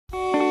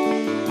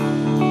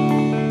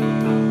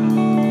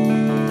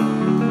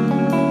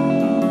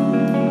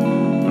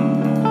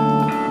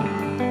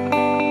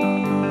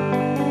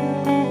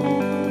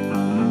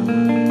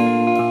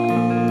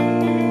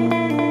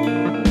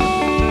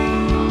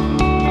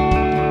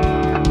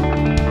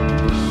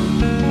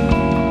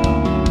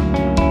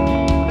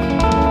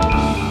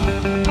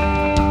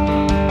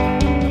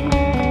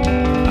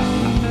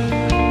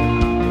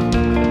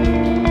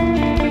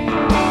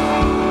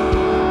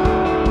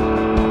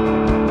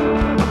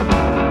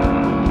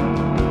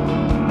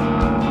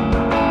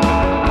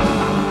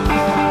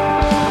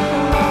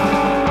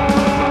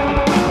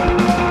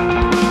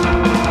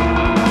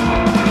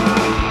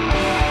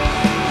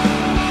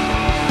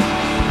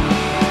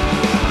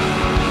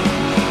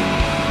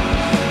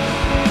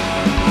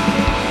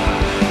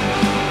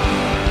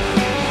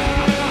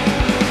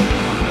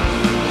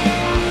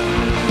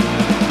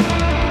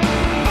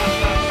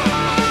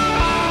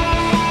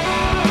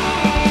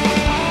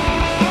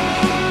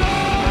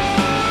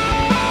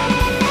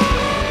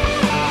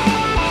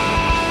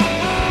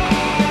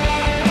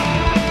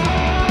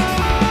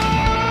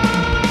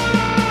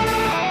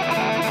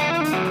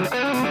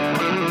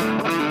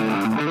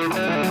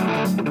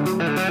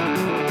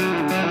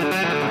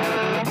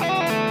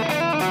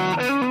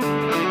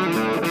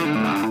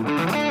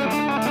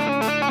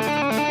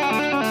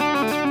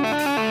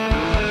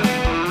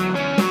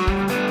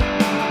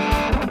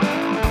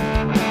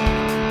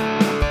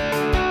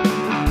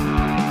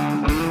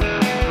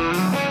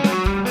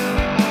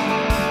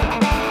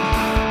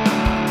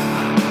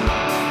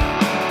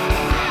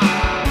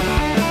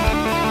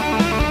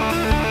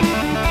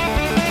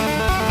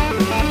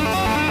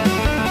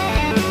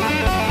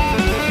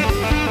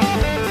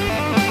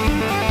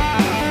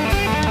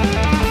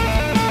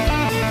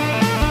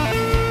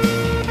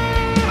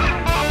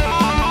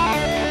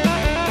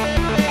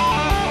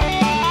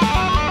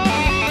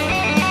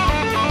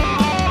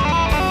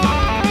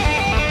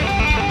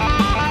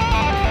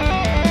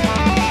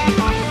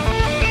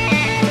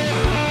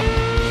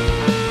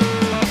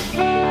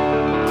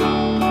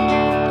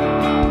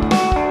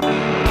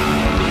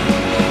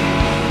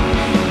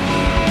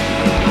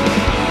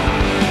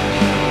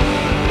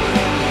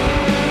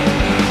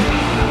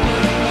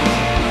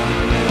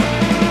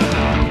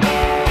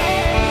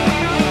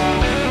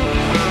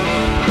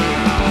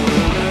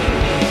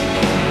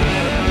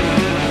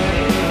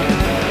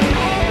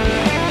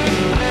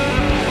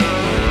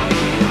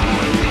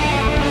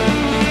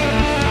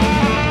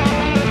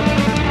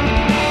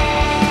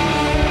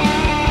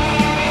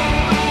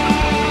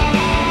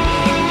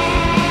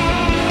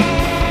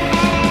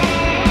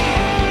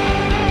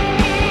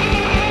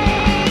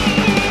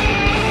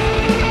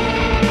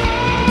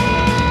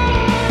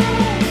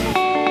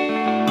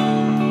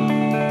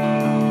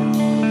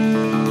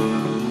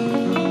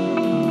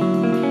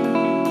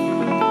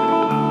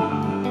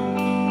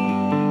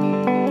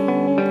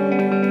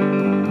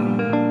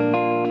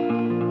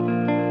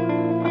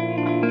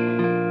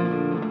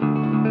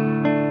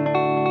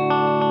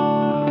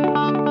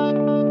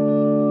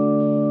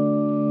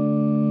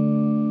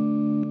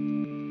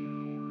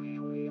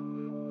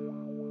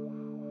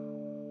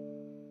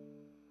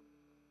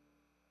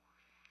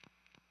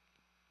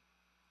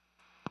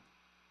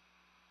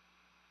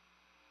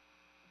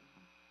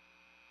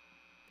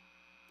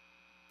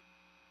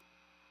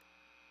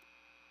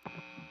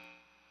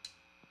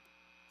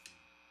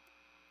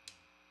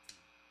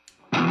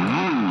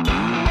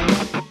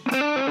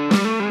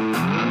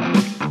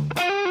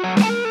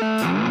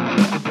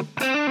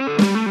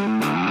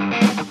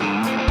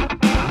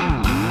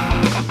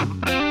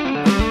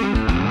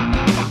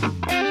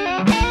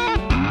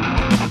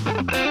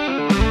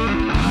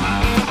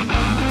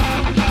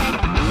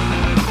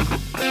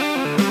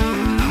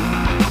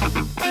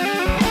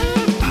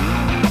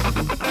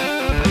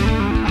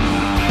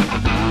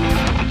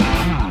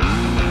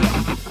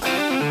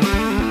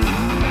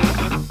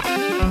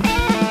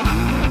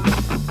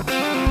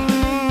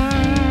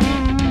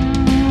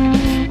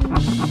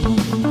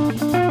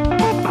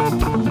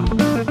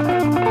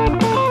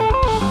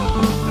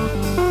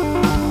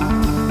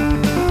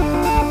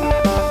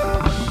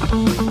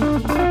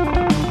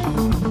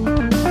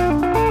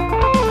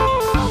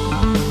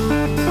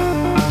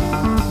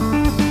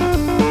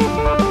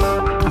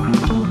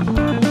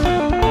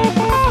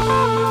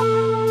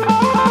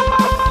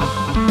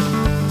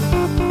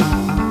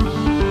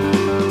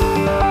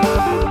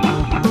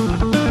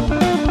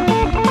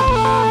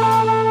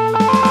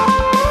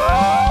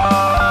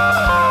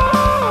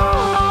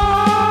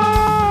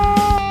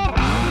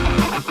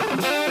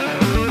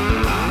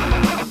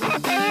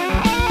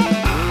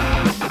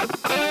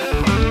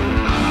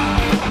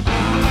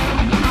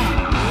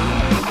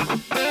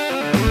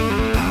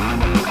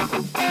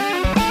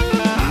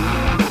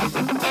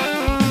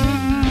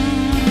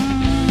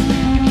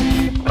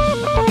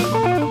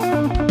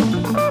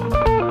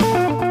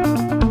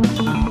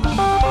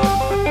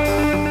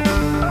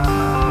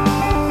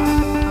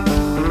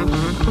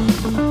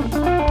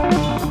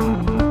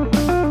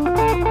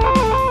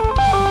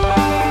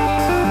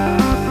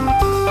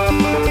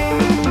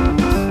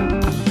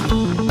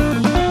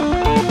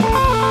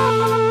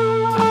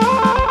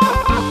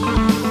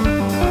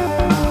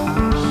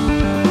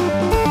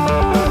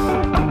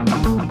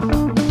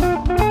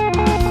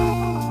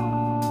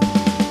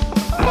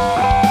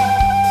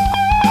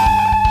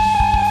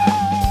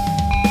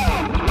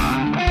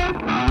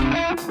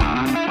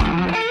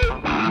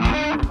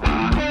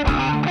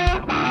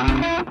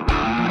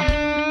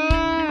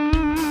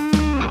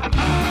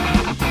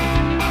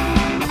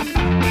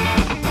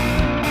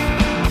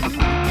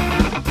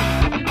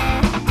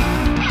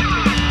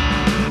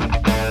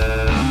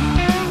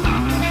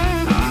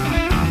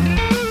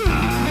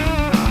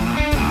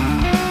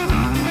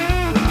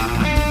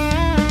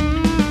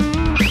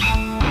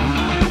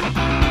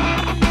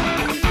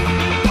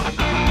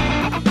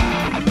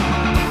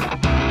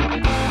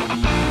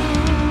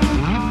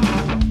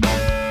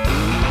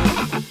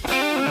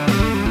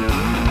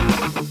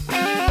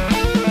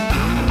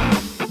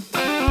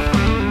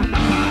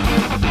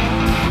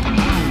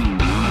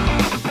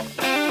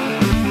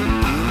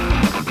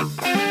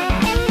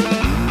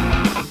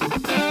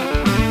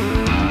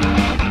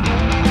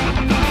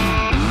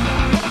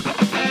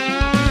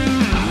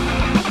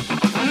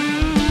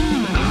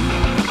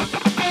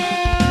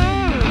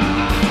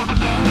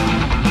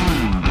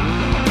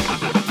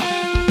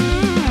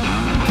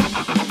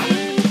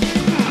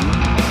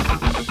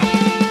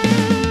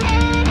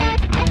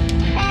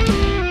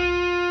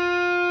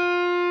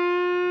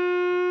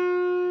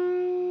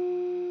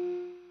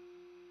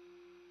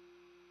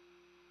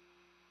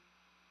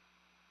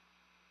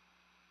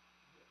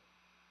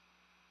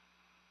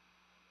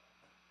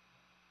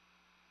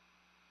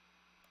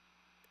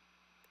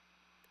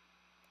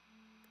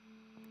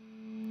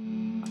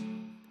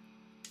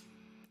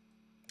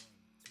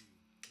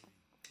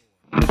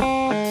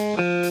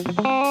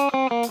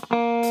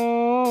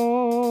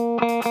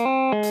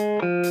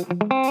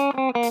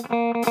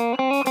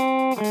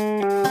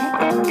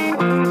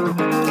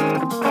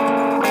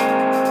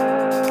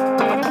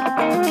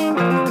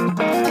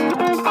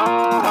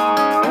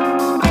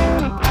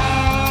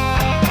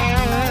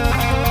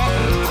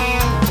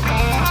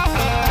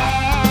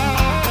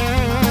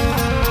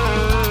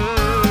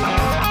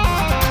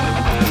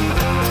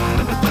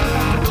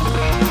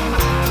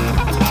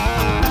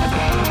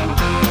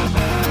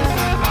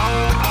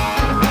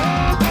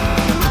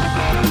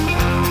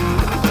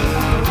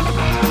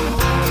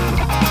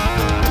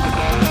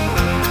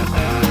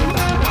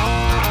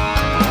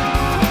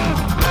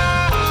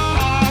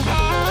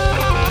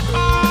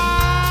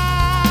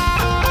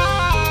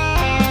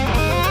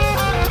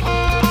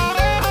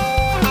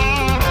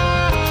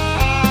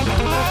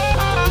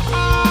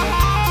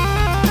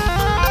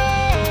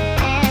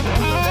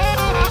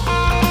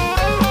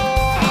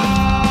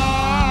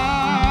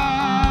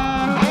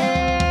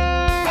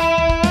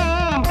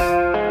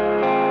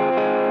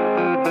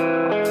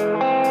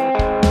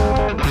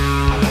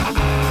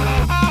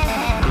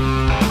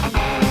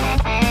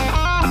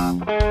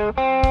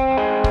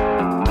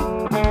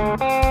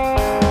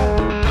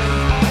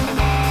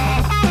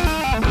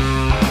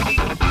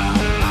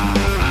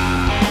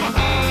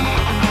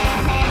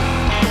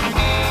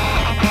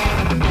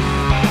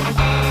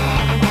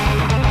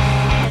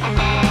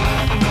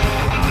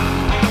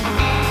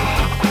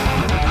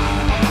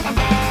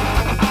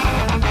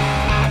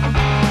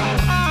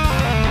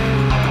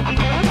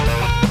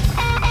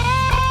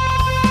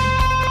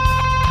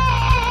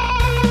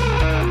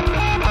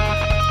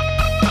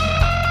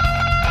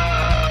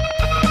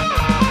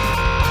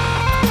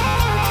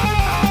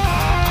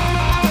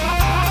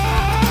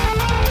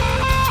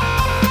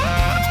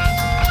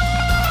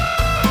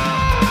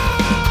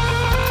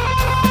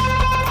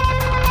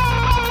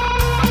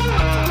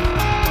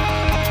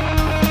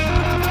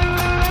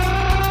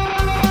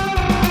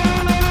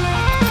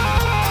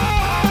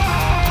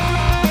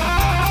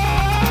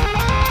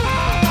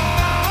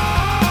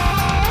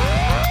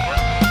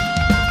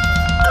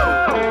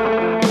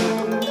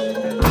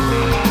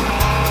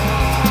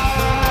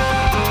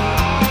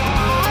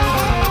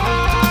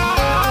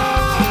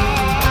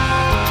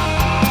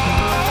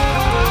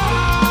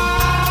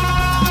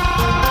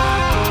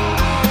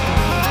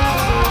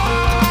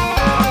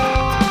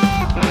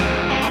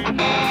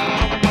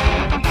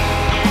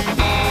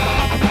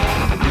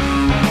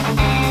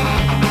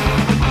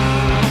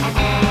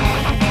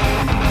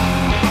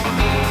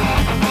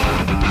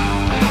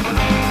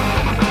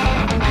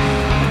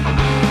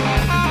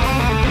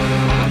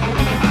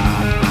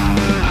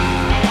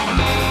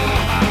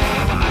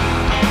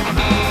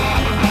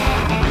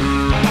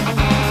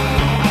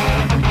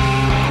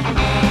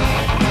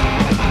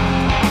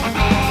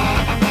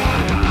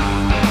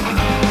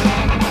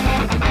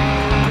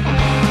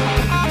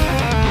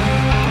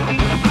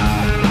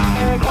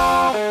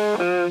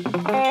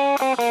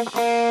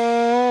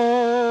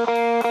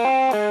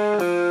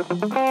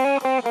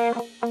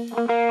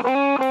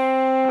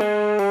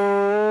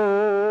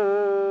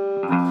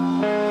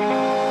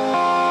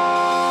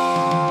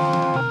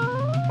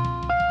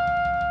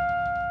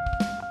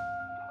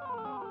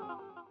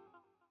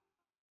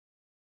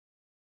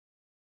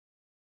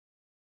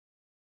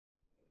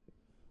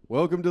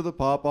Welcome to the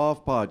Pop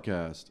Off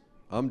Podcast.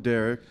 I'm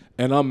Derek.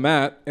 And I'm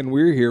Matt, and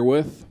we're here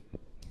with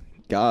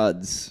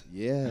Gods.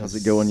 Yes. How's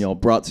it going, y'all?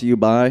 Brought to you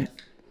by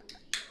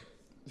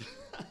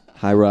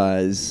High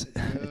Rise,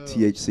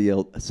 THC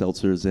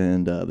Seltzers,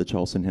 and the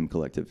Charleston Hemp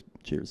Collective.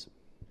 Cheers.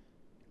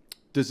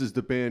 This is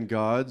the band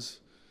Gods.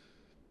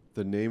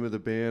 The name of the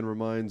band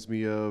reminds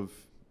me of...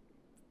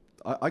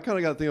 I kind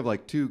of got to think of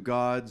like two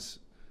gods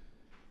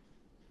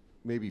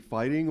maybe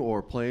fighting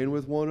or playing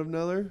with one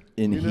another.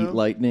 In you heat know?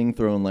 lightning,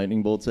 throwing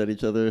lightning bolts at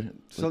each other.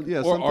 Yeah,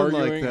 or something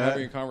arguing, like that.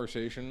 having a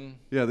conversation.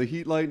 Yeah, the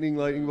heat lightning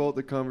bolt,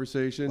 the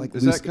conversation. Like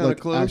is that kind of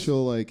close?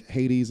 Actual like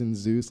Hades and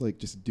Zeus like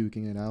just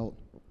duking it out.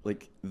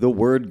 Like the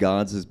word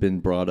gods has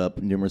been brought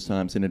up numerous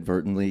times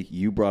inadvertently.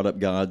 You brought up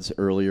gods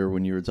earlier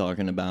when you were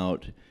talking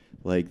about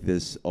like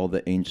this, all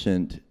the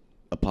ancient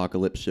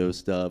apocalypse show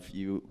stuff.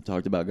 You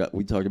talked about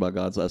we talked about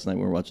gods last night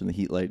when we were watching the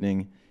heat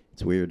lightning.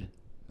 It's weird.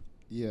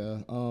 Yeah.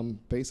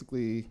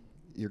 Basically,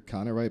 you're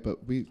kind of right,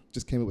 but we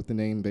just came up with the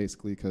name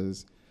basically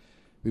because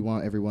we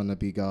want everyone to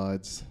be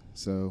gods.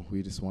 So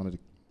we just wanted a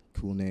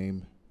cool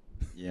name.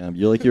 Yeah,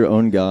 you're like your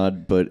own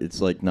god, but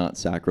it's like not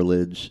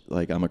sacrilege.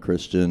 Like I'm a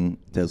Christian,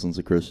 Teslin's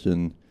a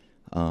Christian.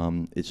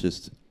 It's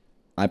just,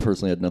 I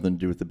personally had nothing to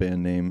do with the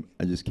band name.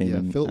 I just came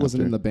in. Yeah, Phil after.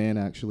 wasn't in the band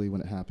actually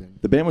when it happened.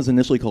 The band was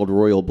initially called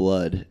Royal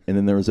Blood, and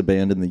then there was a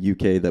band in the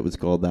UK that was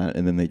called that,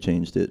 and then they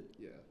changed it.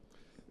 Yeah.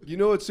 You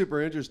know what's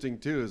super interesting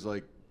too is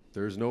like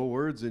there's no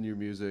words in your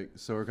music,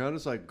 so we're kind of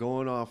just like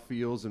going off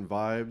feels and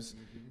vibes,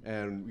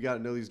 and we got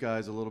to know these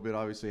guys a little bit,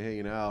 obviously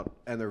hanging out,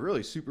 and they're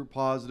really super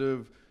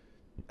positive,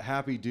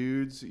 happy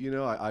dudes. You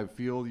know, I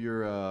feel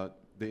your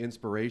the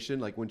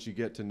inspiration like once you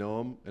get to know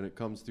them, and it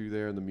comes through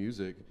there in the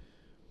music.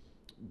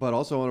 But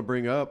also I want to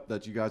bring up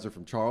that you guys are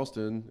from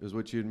Charleston, is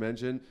what you had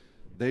mentioned.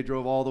 They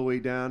drove all the way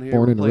down here.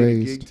 Born We're and playing a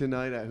raised. gig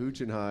tonight at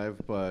Hooch and Hive,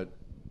 but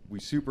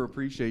we super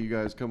appreciate you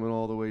guys coming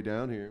all the way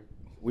down here.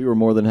 We were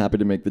more than happy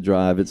to make the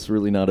drive. It's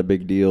really not a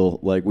big deal.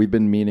 Like, we've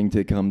been meaning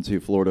to come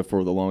to Florida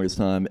for the longest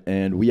time,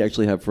 and we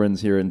actually have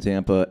friends here in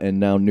Tampa, and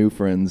now new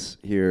friends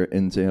here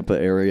in Tampa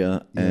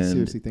area. Yeah, and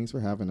seriously, thanks for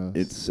having us.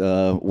 it's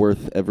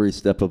worth every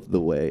step of the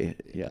way.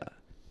 Yeah.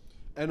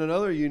 And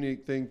another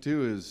unique thing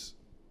too is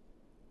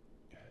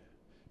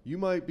you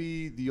might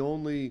be the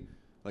only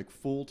like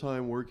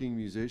full-time working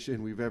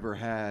musician we've ever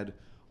had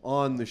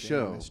on the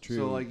show. that's true.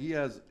 So like he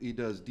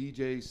does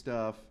DJ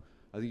stuff.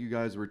 I think you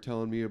guys were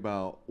telling me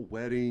about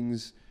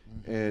weddings,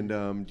 and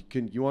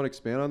can you want to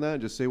expand on that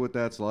and just say what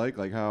that's like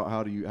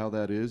how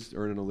that is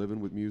earning a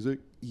living with music?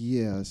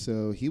 Yeah,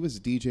 so he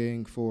was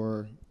DJing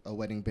for a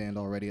wedding band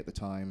already at the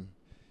time,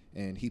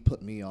 and he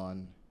put me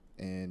on,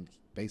 and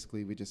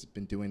basically we just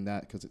been doing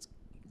that because it's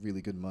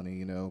really good money,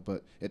 you know,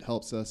 but it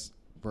helps us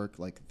work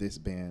like this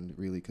band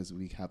really because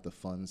we have the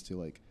funds to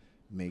like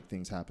make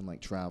things happen,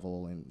 like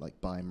travel and like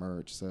buy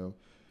merch. So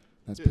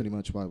that's pretty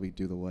much why we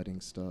do the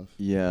wedding stuff.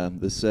 Yeah,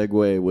 the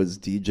segue was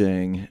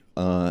DJing.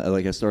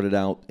 Like, I started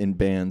out in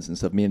bands and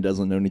stuff. Me and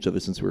Deslin known each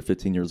other since we were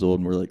 15 years old,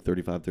 and we're like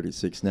 35,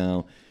 36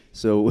 now.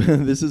 So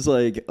this is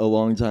like a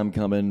long time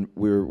coming.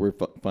 We're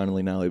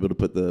finally now able to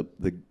put the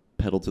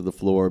pedal to the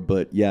floor.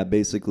 But yeah,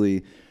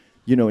 basically,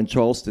 you know, in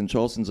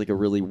Charleston's like a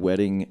really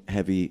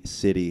wedding-heavy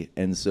city,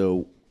 and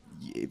so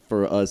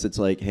for us, it's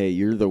like, hey,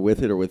 you're either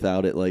with it or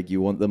without it. Like,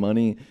 you want the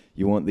money,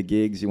 you want the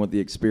gigs, you want the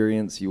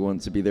experience, you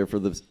want to be there for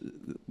the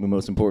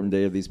most important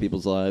day of these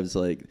people's lives.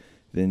 Like,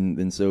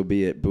 then so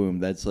be it. Boom.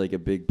 That's like a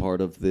big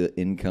part of the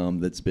income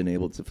that's been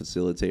able to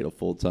facilitate a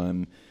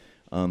full-time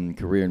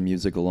career in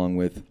music, along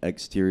with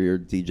exterior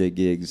DJ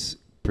gigs,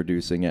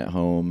 producing at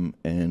home,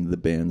 and the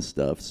band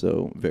stuff.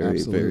 So very,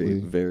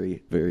 Absolutely. very,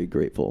 very, very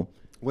grateful.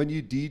 When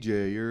you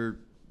DJ, you're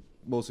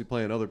mostly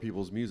playing other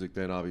people's music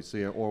then,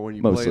 obviously, or when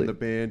you Mostly. play in the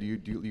band,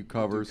 you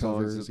cover Do songs.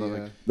 covers, and stuff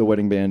yeah. like, The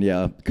wedding band,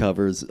 yeah,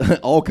 covers,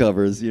 all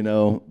covers, you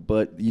know,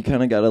 but you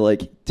kind of got to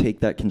like take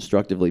that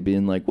constructively,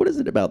 being like, what is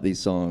it about these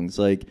songs?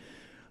 Like,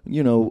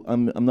 you know,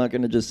 I'm not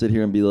going to just sit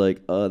here and be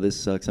like, oh, this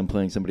sucks, I'm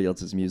playing somebody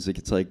else's music.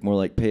 It's like more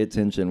like, pay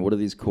attention. What are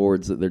these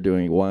chords that they're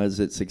doing? Why is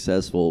it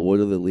successful?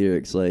 What are the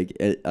lyrics? Like,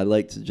 I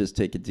like to just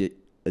take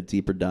a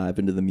deeper dive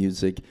into the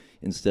music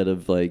instead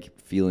of like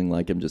feeling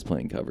like I'm just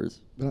playing covers.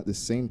 But at the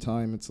same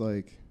time, it's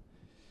like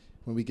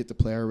when we get to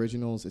play our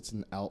originals, it's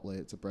an outlet.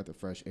 It's a breath of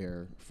fresh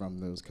air from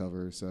those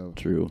covers. So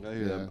True. I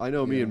hear Yeah, that. I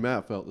know me yeah. and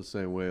Matt felt the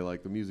same way.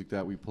 Like the music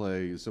that we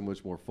play is so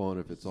much more fun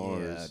if it's yeah,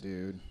 ours.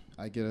 dude,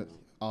 I get it.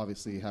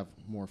 Obviously, have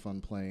more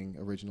fun playing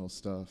original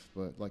stuff,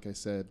 but like I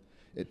said,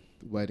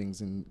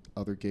 weddings and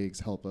other gigs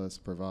help us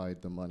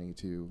provide the money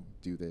to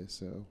do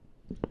this.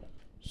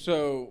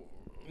 So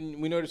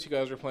we noticed you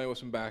guys were playing with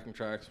some backing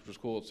tracks, which was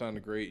cool. It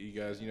sounded great. You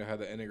guys, had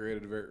that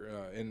integrated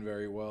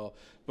very well.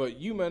 But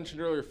you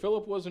mentioned earlier,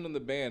 Philip wasn't in the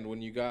band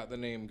when you got the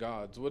name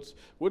Gods.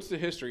 What's the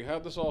history?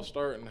 How'd this all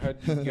start, and how'd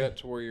you get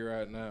to where you're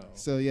at now?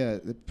 So yeah,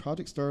 the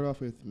project started off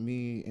with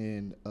me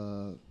and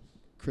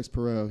Chris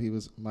Perot. He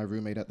was my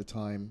roommate at the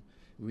time.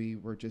 We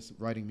were just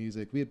writing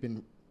music. We had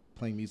been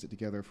playing music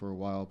together for a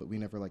while, but we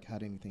never like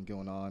had anything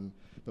going on.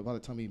 But by the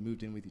time we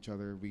moved in with each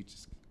other, we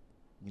just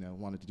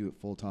wanted to do it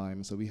full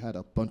time. So we had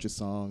a bunch of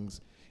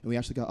songs, and we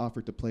actually got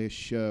offered to play a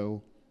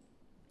show,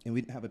 and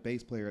we didn't have a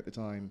bass player at the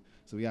time,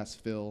 so we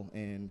asked Phil,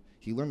 and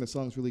he learned the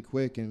songs really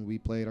quick, and we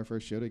played our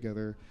first show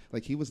together.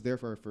 Like, he was there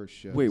for our first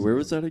show. Wait, so where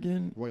was that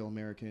again? Royal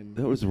American.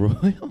 That was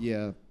Royal?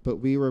 Yeah, but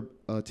we were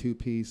a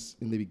two-piece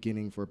in the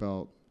beginning for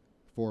about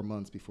 4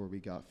 months before we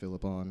got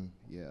Philip on.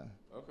 Yeah.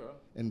 Okay.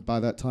 And by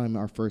that time,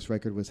 our first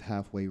record was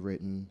halfway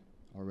written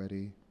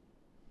already.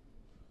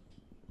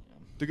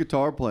 The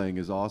guitar playing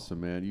is awesome,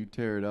 man. You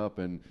tear it up,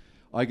 and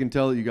I can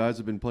tell that you guys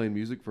have been playing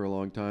music for a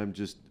long time.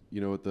 Just,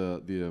 with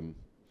the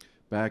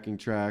backing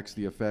tracks,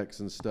 the effects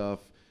and stuff.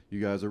 You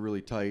guys are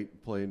really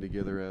tight playing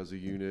together as a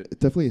unit. It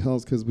definitely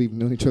helps because we've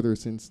known each other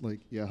since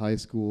high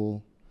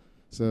school,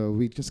 so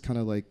we just kind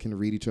of can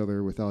read each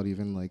other without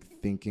even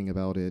thinking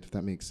about it. If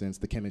that makes sense,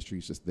 the chemistry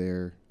is just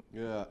there.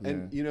 Yeah,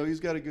 and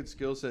he's got a good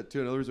skill set too.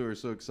 And others who are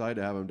so excited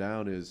to have him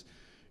down is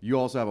you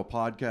also have a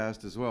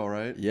podcast as well,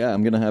 right? Yeah,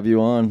 I'm gonna have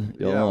you on.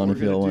 If y'all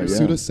want.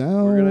 Pursuit of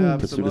Sound. We're gonna have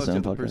Pursuit some of of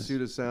Sound the podcast.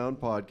 Pursuit of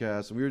Sound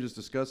podcast, and we were just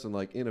discussing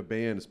in a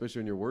band, especially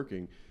when you're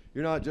working,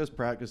 you're not just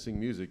practicing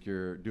music.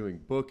 You're doing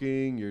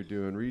booking, you're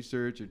doing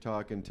research, you're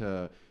talking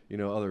to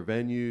other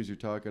venues, you're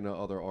talking to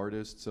other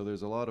artists. So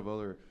there's a lot of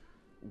other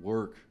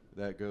work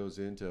that goes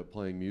into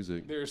playing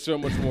music. There's so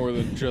much more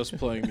than just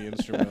playing the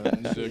instrument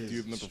and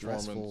doing the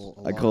performance.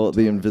 I call it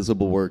the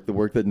invisible work, the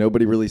work that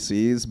nobody really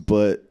sees,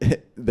 but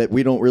that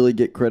we don't really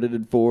get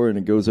credited for, and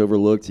it goes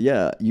overlooked.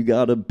 Yeah, you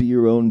got to be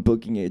your own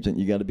booking agent.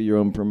 You got to be your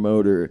own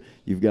promoter.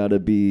 You've got to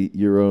be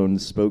your own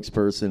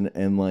spokesperson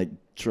and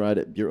try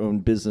to your own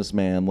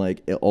businessman.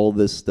 All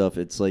this stuff.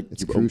 It's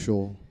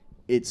crucial.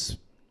 It's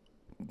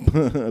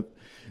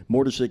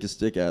more to shake a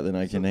stick at than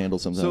I can handle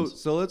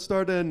sometimes. So let's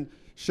start in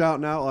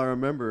shouting out. I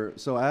remember.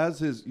 So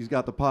he's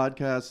got the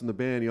podcast and the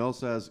band. He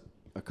also has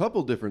a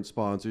couple different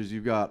sponsors.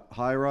 You've got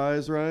High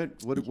Rise, right?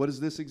 What is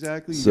this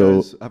exactly? You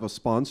guys have a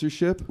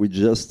sponsorship? We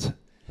just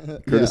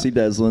courtesy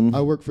Deslin.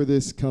 I work for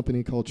this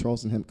company called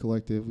Charleston Hemp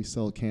Collective. We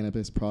sell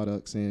cannabis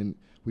products, and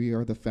we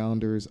are the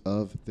founders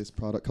of this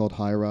product called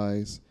High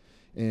Rise.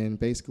 And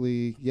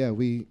basically,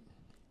 we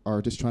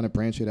are just trying to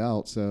branch it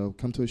out. So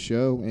come to a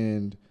show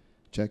and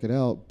check it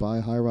out. Buy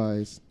High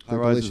Rise. High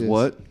Rise is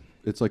what?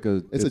 It's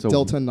a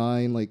Delta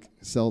 9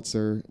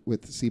 seltzer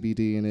with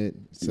CBD in it.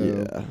 So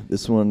yeah,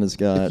 this one has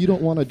got. If you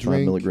don't want to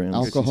drink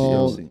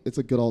alcohol, THC. it's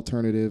a good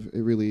alternative.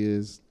 It really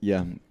is.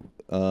 Yeah,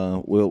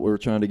 we're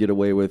trying to get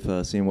away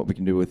with seeing what we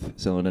can do with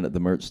selling it at the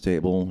merch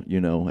table.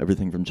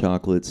 Everything from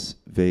chocolates,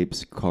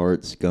 vapes,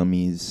 carts,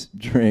 gummies,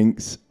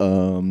 drinks,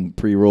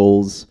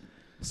 pre-rolls.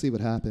 See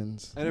what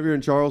happens. And if you're in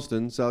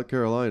Charleston, South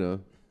Carolina,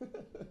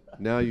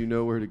 now you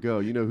know where to go.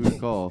 You know who to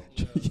call.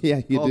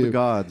 Yeah, you call do. the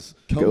gods.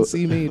 Come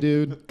see me,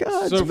 dude.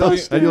 Gods,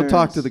 and you'll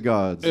talk to the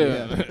gods.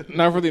 Yeah.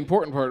 Now for the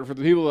important part, for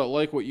the people that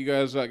like what you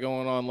guys got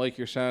going on, like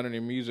your sound and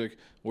your music,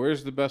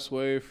 where's the best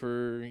way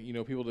for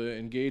people to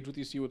engage with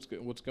you, see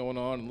what's going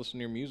on, and listen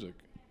to your music?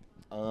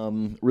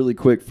 Really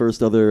quick,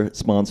 first other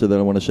sponsor that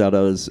I want to shout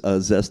out is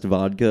Zest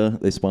Vodka.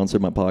 They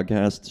sponsored my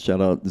podcast.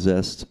 Shout out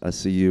Zest. I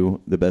see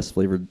you. The best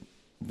flavored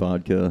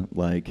vodka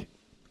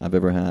I've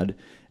ever had.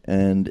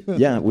 And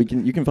yeah,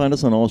 you can find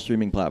us on all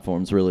streaming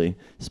platforms, really.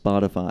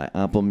 Spotify,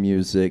 Apple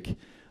Music,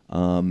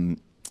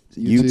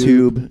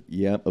 YouTube.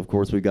 Yep, of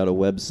course, we've got a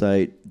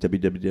website,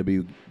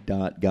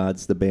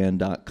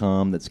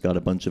 www.godstheband.com, that's got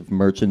a bunch of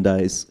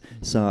merchandise,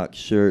 socks,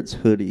 shirts,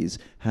 hoodies,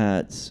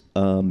 hats,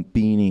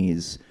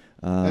 beanies.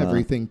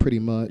 Everything pretty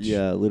much.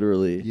 Yeah,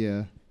 literally.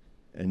 Yeah.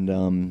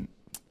 And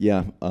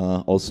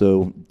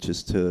also,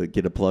 just to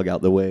get a plug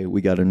out the way,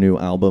 we got a new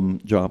album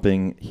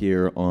dropping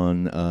here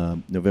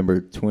on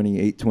November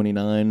 28,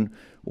 29.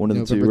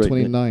 November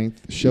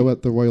 29th. Show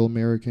at the Royal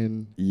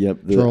American.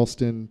 Yep.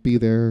 Charleston. Be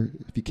there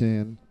if you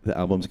can. The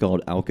album's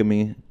called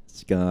Alchemy.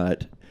 It's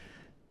got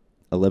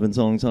 11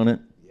 songs on it.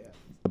 Yeah.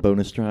 A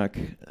bonus track.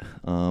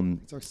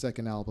 It's our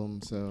second album,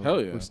 so Hell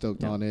yeah. we're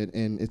stoked on it.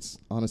 And it's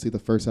honestly the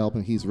first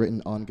album he's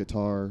written on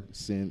guitar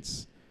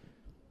since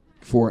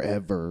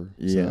forever.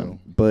 Yeah. So.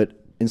 But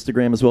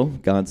Instagram as well,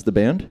 God's the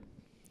Band.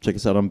 Check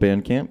us out on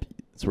Bandcamp.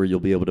 It's where you'll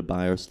be able to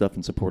buy our stuff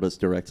and support us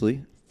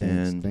directly.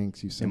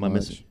 Thanks you so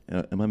much.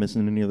 Am I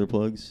missing any other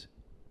plugs?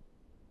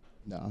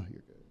 No,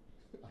 you're good.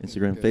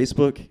 Instagram, You're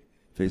good.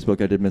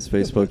 Facebook. I did miss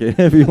Facebook.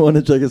 If you want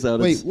to check us out,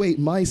 wait,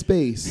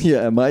 MySpace.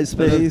 Yeah,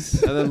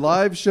 MySpace. And then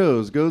live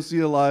shows. Go see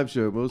a live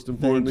show. Most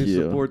importantly,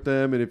 you. support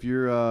them. And if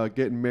you're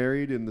getting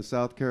married in the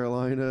South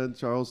Carolina and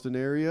Charleston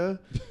area,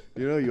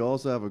 you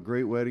also have a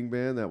great wedding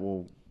band that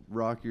will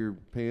rock your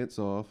pants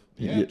off.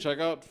 Yeah, check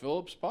out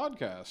Philip's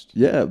podcast.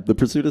 Yeah, the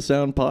Pursuit of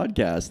Sound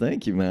podcast.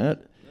 Thank you,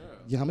 Matt.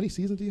 Yeah, how many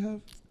seasons do you have?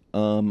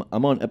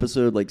 I'm on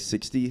episode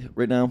 60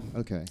 right now.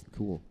 Okay,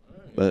 cool.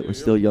 But we're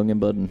still young and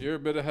budding. You're a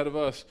bit ahead of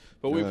us.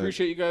 But we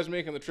appreciate you guys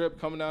making the trip,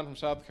 coming down from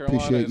South Carolina.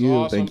 Appreciate It's you.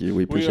 awesome. Thank you.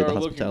 We appreciate the are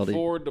hospitality. looking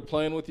forward to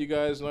playing with you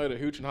guys tonight at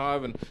Hooch and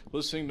Hive and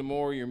listening to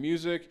more of your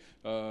music.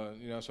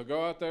 So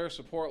go out there,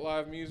 support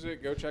live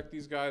music. Go check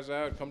these guys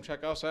out. Come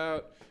check us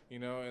out.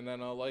 And then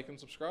like and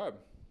subscribe.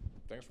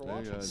 Thanks for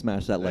watching.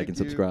 Smash that like and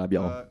subscribe,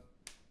 y'all.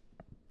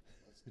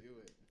 Let's do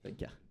it.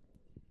 Thank you.